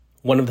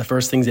One of the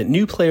first things that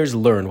new players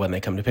learn when they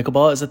come to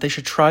pickleball is that they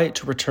should try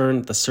to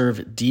return the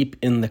serve deep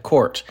in the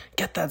court.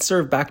 Get that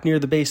serve back near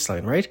the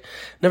baseline, right?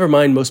 Never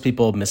mind, most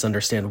people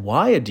misunderstand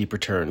why a deep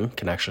return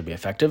can actually be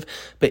effective,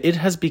 but it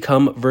has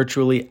become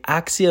virtually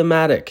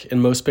axiomatic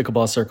in most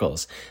pickleball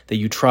circles that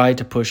you try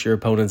to push your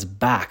opponents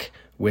back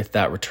with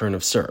that return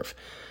of serve.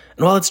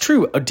 And while it's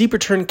true, a deep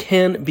return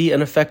can be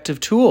an effective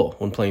tool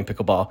when playing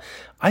pickleball,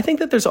 I think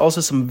that there's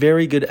also some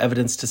very good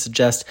evidence to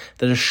suggest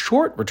that a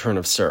short return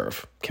of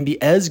serve can be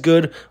as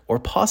good or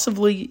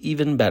possibly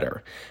even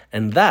better.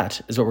 And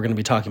that is what we're going to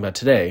be talking about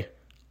today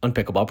on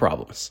Pickleball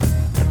Problems.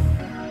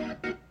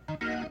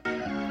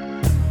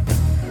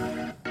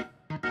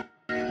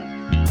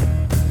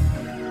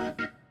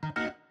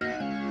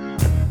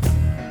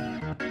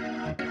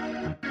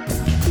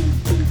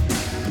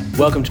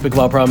 Welcome to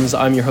Pickleball Problems.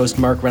 I'm your host,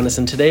 Mark Rennes,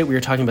 and today we are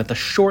talking about the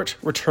short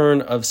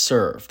return of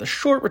serve. The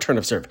short return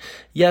of serve.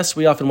 Yes,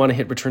 we often want to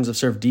hit returns of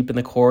serve deep in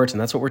the court, and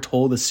that's what we're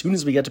told as soon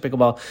as we get to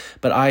pickleball,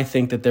 but I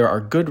think that there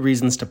are good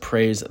reasons to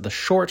praise the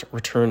short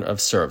return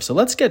of serve. So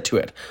let's get to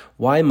it.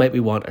 Why might we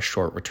want a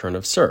short return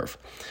of serve?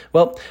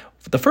 Well,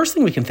 the first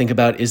thing we can think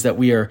about is that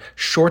we are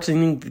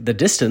shortening the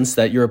distance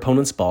that your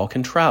opponent's ball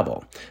can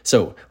travel.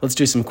 So let's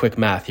do some quick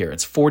math here.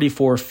 It's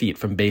 44 feet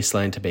from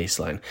baseline to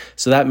baseline.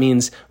 So that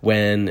means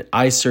when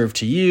I serve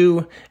to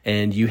you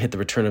and you hit the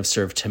return of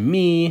serve to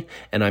me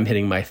and I'm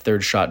hitting my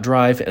third shot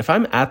drive, and if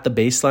I'm at the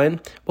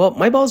baseline, well,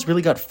 my ball's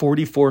really got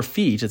 44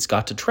 feet it's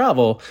got to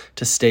travel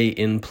to stay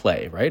in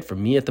play, right?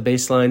 From me at the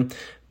baseline,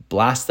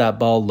 blast that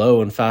ball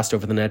low and fast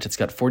over the net, it's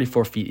got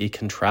 44 feet it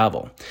can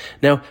travel.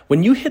 Now,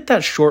 when you hit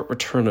that short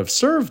return of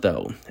serve,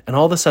 though, and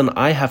all of a sudden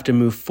I have to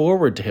move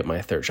forward to hit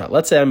my third shot,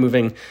 let's say I'm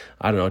moving,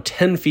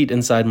 10 feet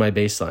inside my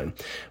baseline.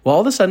 Well,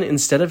 all of a sudden,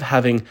 instead of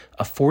having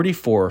a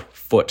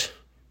 44-foot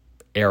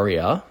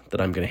area that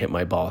I'm going to hit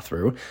my ball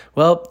through,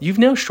 well, you've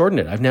now shortened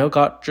it. I've now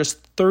got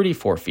just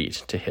 34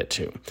 feet to hit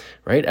to,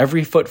 right?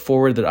 Every foot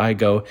forward that I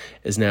go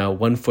is now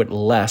 1 foot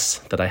less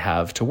that I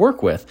have to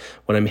work with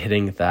when I'm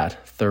hitting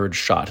that third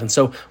shot. And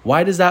so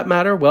why does that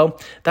matter? Well,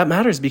 that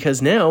matters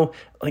because now,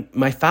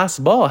 my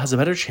fast ball has a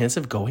better chance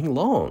of going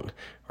long,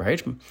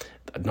 right?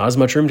 Not as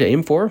much room to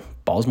aim for,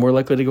 ball's more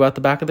likely to go out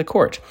the back of the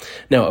court.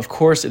 Now, of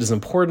course, it is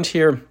important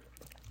here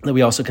that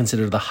we also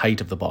consider the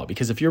height of the ball,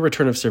 because if your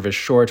return of serve is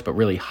short but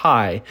really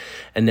high,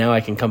 and now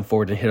I can come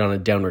forward and hit on a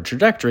downward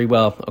trajectory,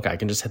 well, okay, I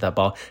can just hit that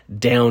ball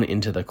down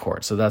into the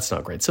court, so that's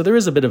not great. So there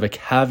is a bit of a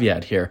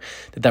caveat here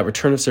that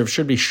return of serve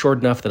should be short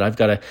enough that I've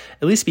got to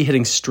at least be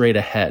hitting straight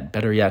ahead.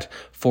 Better yet,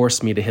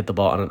 force me to hit the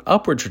ball on an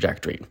upward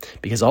trajectory,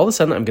 because all of a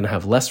sudden I'm going to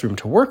have less room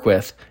to work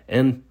with,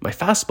 and my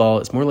fastball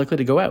is more likely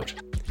to go out.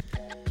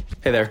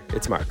 Hey there,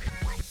 it's Mark.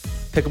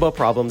 Pickleball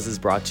Problems is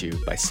brought to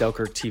you by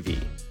Selkirk TV.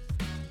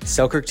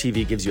 Selkirk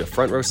TV gives you a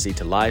front row seat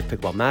to live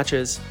pickleball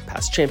matches,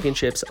 past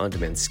championships,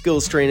 on-demand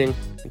skills training,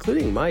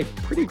 including my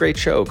pretty great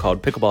show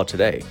called Pickleball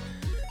Today,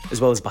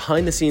 as well as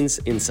behind-the-scenes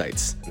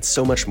insights and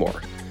so much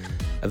more.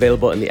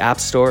 Available in the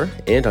App Store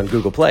and on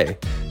Google Play,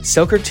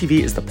 Selkirk TV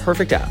is the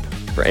perfect app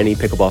for any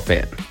pickleball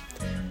fan.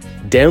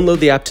 Download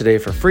the app today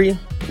for free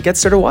and get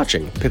started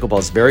watching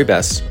pickleball's very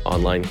best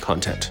online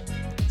content.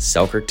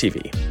 Selkirk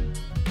TV.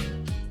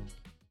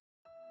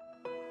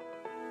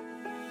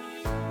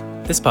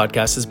 This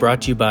podcast is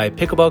brought to you by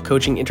Pickleball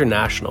Coaching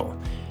International.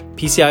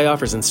 PCI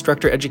offers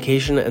instructor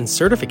education and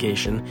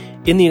certification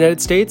in the United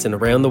States and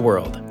around the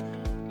world.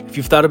 If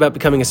you've thought about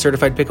becoming a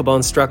certified pickleball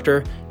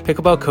instructor,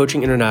 Pickleball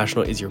Coaching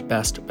International is your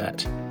best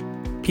bet.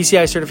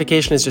 PCI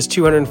certification is just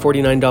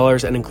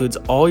 $249 and includes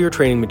all your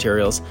training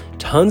materials,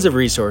 tons of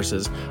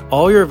resources,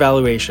 all your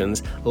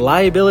evaluations,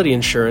 liability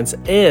insurance,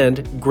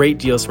 and great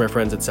deals from our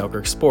friends at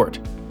Selkirk Sport.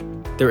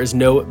 There is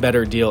no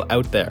better deal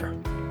out there.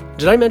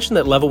 Did I mention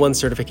that Level 1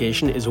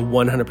 certification is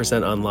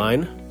 100%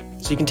 online?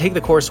 So you can take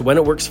the course when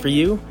it works for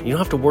you. You don't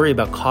have to worry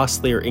about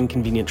costly or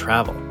inconvenient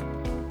travel.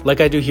 Like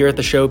I do here at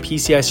the show,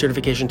 PCI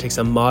certification takes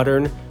a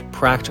modern,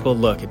 practical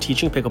look at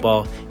teaching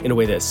pickleball in a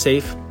way that is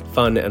safe,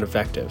 fun, and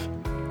effective.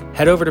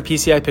 Head over to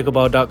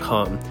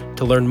PCIpickleball.com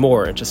to learn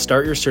more and to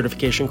start your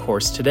certification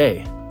course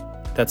today.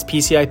 That's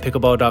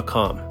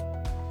PCIpickleball.com.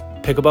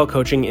 Pickleball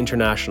Coaching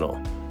International.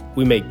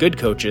 We make good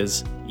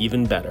coaches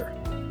even better.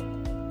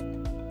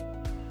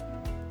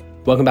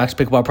 Welcome back to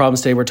Pickleball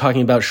Problems. Today we're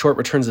talking about short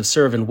returns of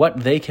serve and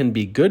what they can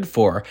be good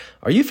for.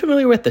 Are you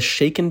familiar with the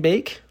shake and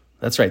bake?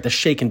 That's right, the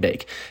shake and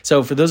bake.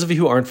 So for those of you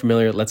who aren't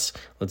familiar, let's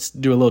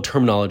do a little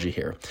terminology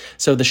here.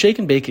 So the shake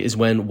and bake is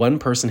when one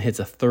person hits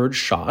a third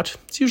shot.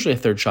 It's usually a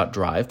third shot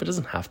drive, but it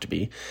doesn't have to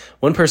be.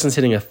 One person's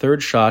hitting a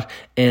third shot,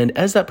 and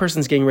as that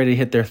person's getting ready to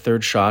hit their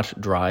third shot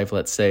drive,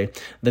 let's say,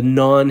 the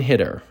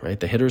non-hitter, right,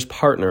 the hitter's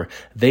partner,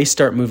 they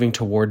start moving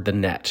toward the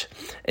net.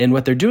 And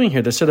what they're doing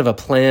here, there's sort of a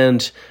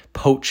planned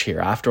poach here.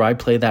 After I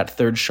play that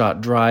third shot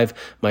drive,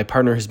 my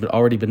partner has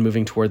already been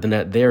moving toward the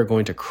net. They are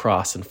going to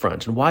cross in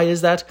front. And why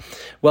is that?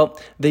 Well,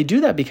 they do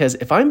that because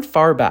if I'm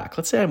far back,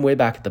 let's say I'm way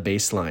back at the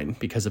baseline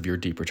because of your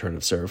deep return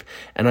of serve,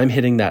 and I'm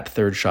hitting that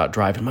third shot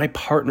drive, and my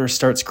partner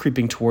starts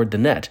creeping toward the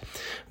net.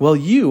 Well,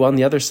 you on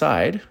the other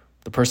side,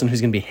 the person who's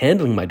going to be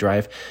handling my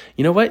drive,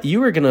 you know what?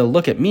 You are going to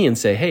look at me and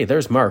say, hey,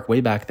 there's Mark way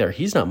back there.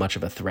 He's not much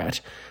of a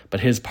threat, but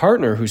his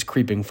partner who's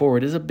creeping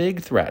forward is a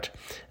big threat.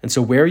 And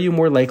so where are you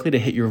more likely to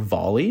hit your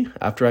volley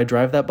after I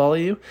drive that ball at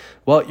you?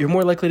 Well, you're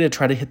more likely to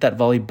try to hit that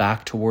volley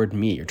back toward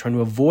me. You're trying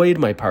to avoid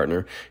my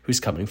partner who's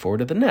coming forward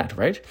to the net,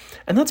 right?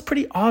 And that's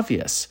pretty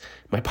obvious.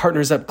 My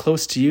partner's up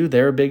close to you.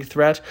 They're a big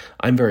threat.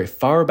 I'm very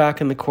far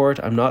back in the court.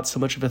 I'm not so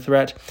much of a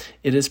threat.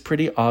 It is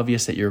pretty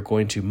obvious that you're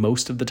going to,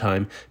 most of the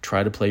time,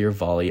 try to play your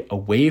volley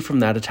away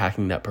from that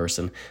attacking net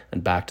person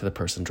and back to the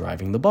person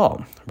driving the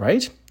ball,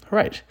 right?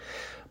 Right.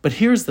 But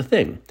here's the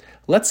thing.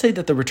 Let's say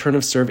that the return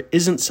of serve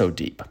isn't so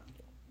deep.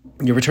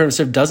 Your return of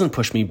serve doesn't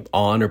push me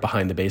on or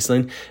behind the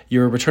baseline.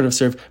 Your return of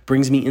serve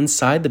brings me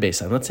inside the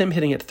baseline. Let's say I'm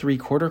hitting at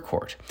 3/4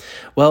 court.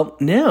 Well,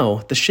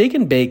 now the shake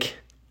and bake,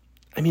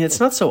 it's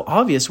not so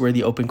obvious where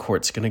the open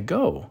court's going to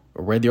go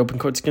or where the open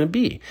court's going to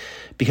be,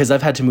 because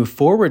I've had to move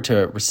forward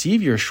to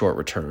receive your short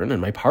return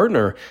and my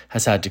partner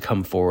has had to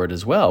come forward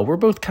as well. We're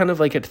both kind of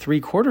like at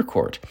 3/4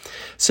 court.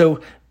 So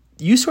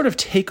you sort of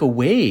take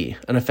away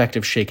an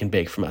effective shake and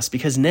bake from us,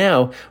 because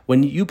now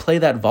when you play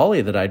that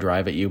volley that I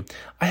drive at you,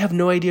 I have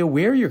no idea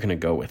where you're going to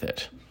go with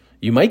it.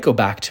 You might go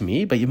back to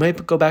me, but you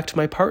might go back to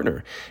my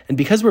partner. And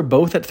because we're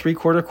both at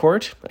 3/4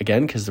 court,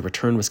 again, because the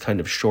return was kind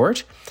of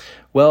short,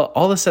 well,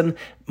 all of a sudden,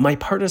 my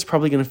partner's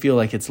probably going to feel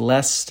like it's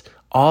less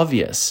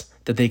obvious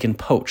that they can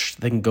poach,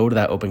 they can go to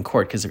that open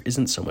court because there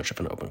isn't so much of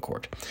an open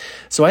court.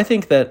 So I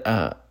think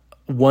that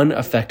one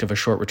effect of a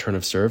short return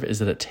of serve is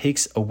that it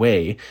takes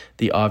away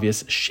the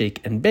obvious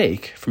shake and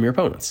bake from your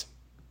opponents.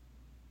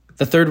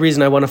 The third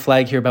reason I want to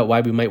flag here about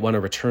why we might want to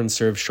return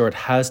serve short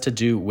has to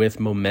do with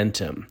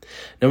momentum.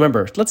 Now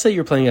remember, let's say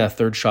you're playing a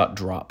third shot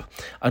drop.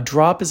 A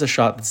drop is a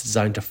shot that's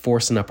designed to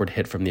force an upward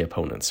hit from the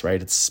opponents,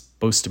 right? It's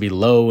supposed to be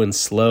low and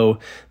slow,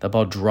 the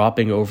ball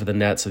dropping over the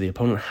net, so the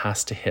opponent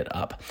has to hit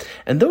up.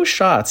 And those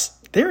shots,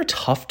 they're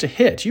tough to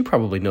hit. You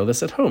probably know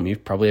this at home. You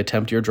probably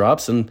attempt your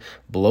drops and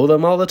blow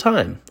them all the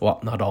time. Well,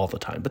 not all the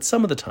time, but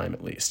some of the time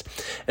at least.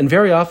 And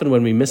very often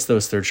when we miss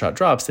those third shot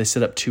drops, they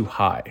sit up too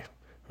high,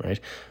 right?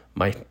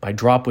 My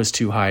drop was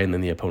too high and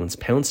then the opponents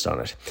pounced on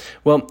it.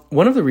 Well,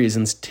 one of the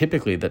reasons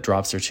typically that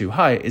drops are too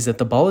high is that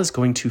the ball is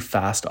going too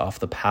fast off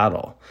the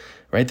paddle,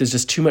 right? There's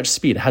just too much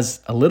speed. It has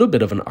a little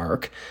bit of an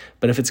arc,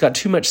 but if it's got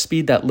too much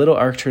speed, that little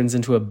arc turns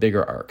into a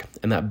bigger arc.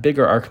 And that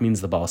bigger arc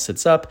means the ball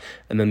sits up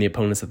and then the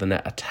opponents at the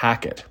net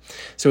attack it.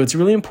 So it's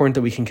really important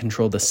that we can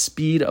control the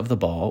speed of the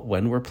ball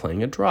when we're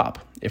playing a drop,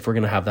 if we're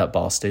going to have that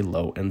ball stay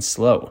low and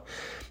slow.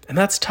 And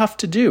that's tough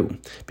to do.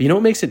 But you know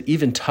what makes it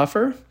even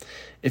tougher?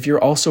 If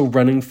you're also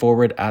running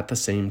forward at the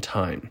same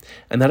time.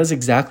 And that is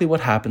exactly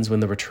what happens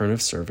when the return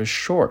of serve is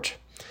short.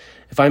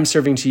 If I'm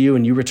serving to you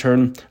and you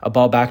return a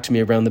ball back to me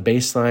around the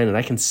baseline and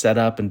I can set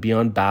up and be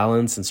on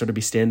balance and sort of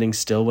be standing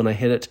still when I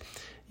hit it,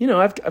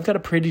 I've got a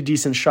pretty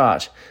decent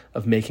shot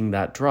of making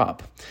that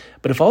drop.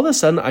 But if all of a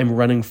sudden I'm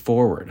running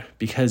forward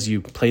because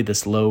you played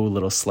this low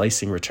little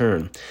slicing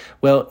return,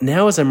 well,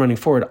 now as I'm running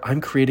forward, I'm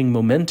creating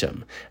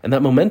momentum, and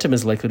that momentum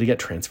is likely to get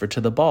transferred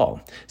to the ball.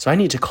 So I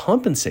need to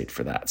compensate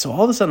for that. So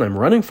all of a sudden I'm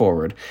running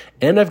forward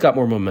and I've got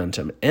more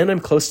momentum and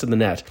I'm close to the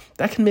net.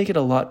 That can make it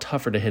a lot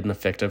tougher to hit an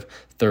effective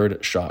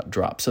third shot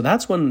drop. So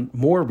that's one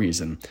more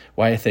reason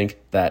why I think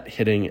that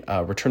hitting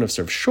a return of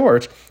serve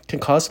short can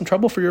cause some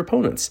trouble for your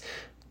opponents.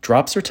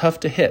 Drops are tough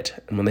to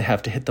hit, and when they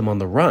have to hit them on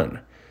the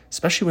run,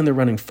 especially when they're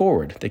running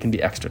forward, they can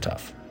be extra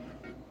tough.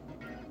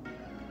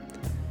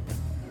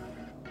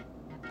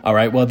 All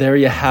right, well, there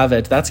you have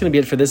it. That's going to be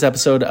it for this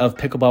episode of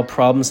Pickleball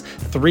Problems.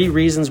 3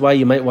 reasons why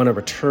you might want to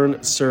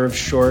return serve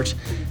short.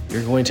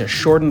 You're going to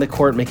shorten the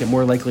court, make it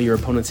more likely your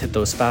opponents hit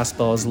those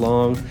fastballs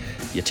long.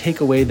 You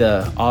take away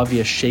the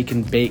obvious shake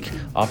and bake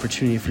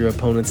opportunity for your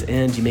opponents,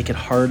 and you make it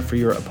hard for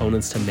your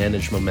opponents to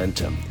manage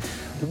momentum.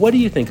 What do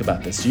you think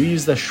about this? Do you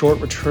use the short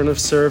return of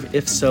serve?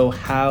 If so,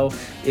 how?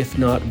 If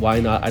not, why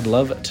not? I'd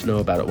love to know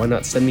about it. Why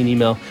not send me an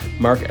email?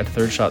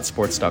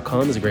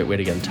 mark@thirdshotsports.com is a great way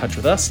to get in touch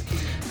with us.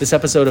 This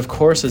episode, of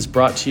course, is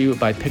brought to you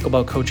by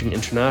Pickleball Coaching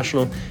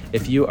International.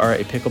 If you are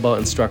a pickleball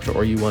instructor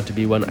or you want to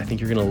be one, I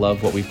think you're going to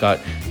love what we've got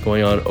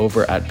going on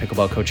over at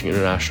Pickleball Coaching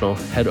International.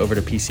 Head over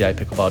to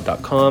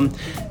pcipickleball.com.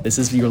 This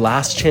is your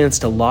last chance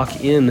to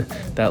lock in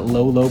that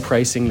low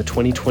pricing, the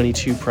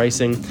 2022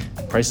 pricing.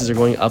 Prices are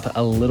going up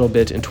a little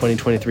bit in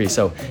 2023.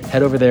 So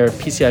head over there,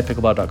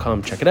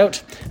 pcipickleball.com, check it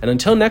out. And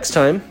until next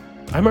time,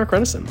 I'm Mark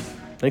Renneson.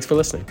 Thanks for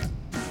listening.